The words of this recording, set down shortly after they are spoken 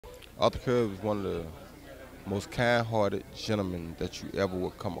Arthur Curry was one of the most kind-hearted gentlemen that you ever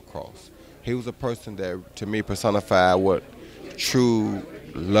would come across. He was a person that, to me, personified what true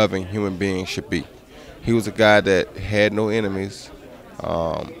loving human beings should be. He was a guy that had no enemies.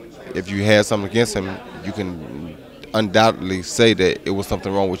 Um, if you had something against him, you can undoubtedly say that it was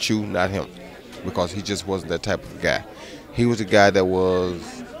something wrong with you, not him, because he just wasn't that type of guy. He was a guy that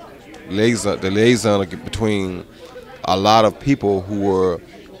was the liaison between a lot of people who were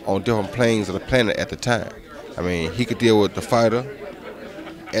on different planes of the planet at the time. I mean, he could deal with the fighter.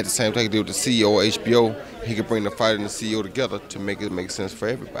 At the same time, he could deal with the CEO of HBO. He could bring the fighter and the CEO together to make it make sense for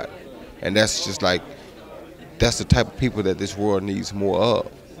everybody. And that's just like, that's the type of people that this world needs more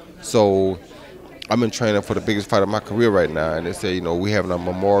of. So I'm in training for the biggest fight of my career right now, and they say, we having a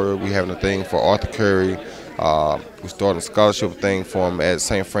memorial, we having a thing for Arthur Curry. We're starting a scholarship thing for him at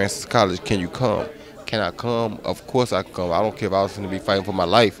St. Francis College. Can you come? Can I come? Of course I can come. I don't care if I was going to be fighting for my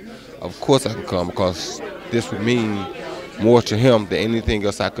life. Of course I can come, because this would mean more to him than anything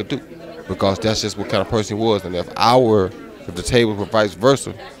else I could do, because that's just what kind of person he was. And if the tables were vice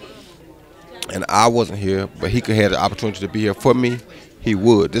versa, and I wasn't here, but he could have the opportunity to be here for me, he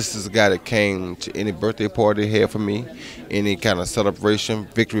would. This is a guy that came to any birthday party he had for me, any kind of celebration,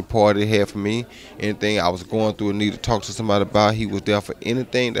 victory party he had for me, anything I was going through and needed to talk to somebody about. He was there for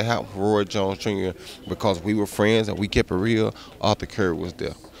anything that happened for Roy Jones Jr. because we were friends and we kept it real. Arthur Curry was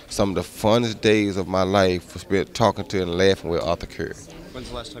there. Some of the funnest days of my life was spent talking to and laughing with Arthur Curry. When's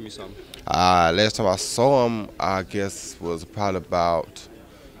the last time you saw him? Last time I saw him, I guess, was probably about,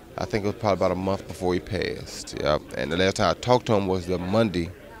 I think it was probably about a month before he passed. Yep. And the last time I talked to him was the Monday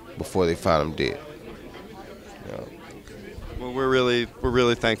before they found him dead. Yep. Well, we're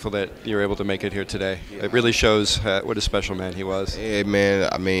really thankful that you're able to make it here today. It really shows what a special man he was. Yeah, man.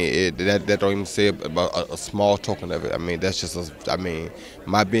 I mean, that don't even say about a small token of it. I mean, that's just,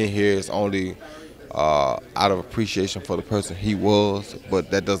 my being here is only out of appreciation for the person he was, but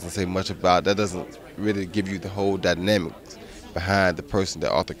that doesn't say much about, that doesn't really give you the whole dynamics behind the person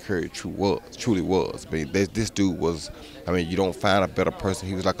that Arthur Curry truly was. I mean, this dude was, you don't find a better person.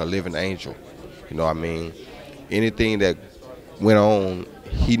 He was like a living angel. Anything that went on,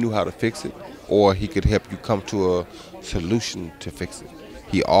 he knew how to fix it, or he could help you come to a solution to fix it.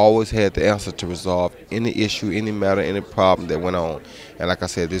 He always had the answer to resolve any issue, any matter, any problem that went on. And like I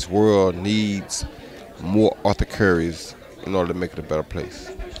said, this world needs more Arthur Currys in order to make it a better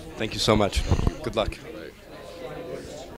place. Thank you so much. Good luck.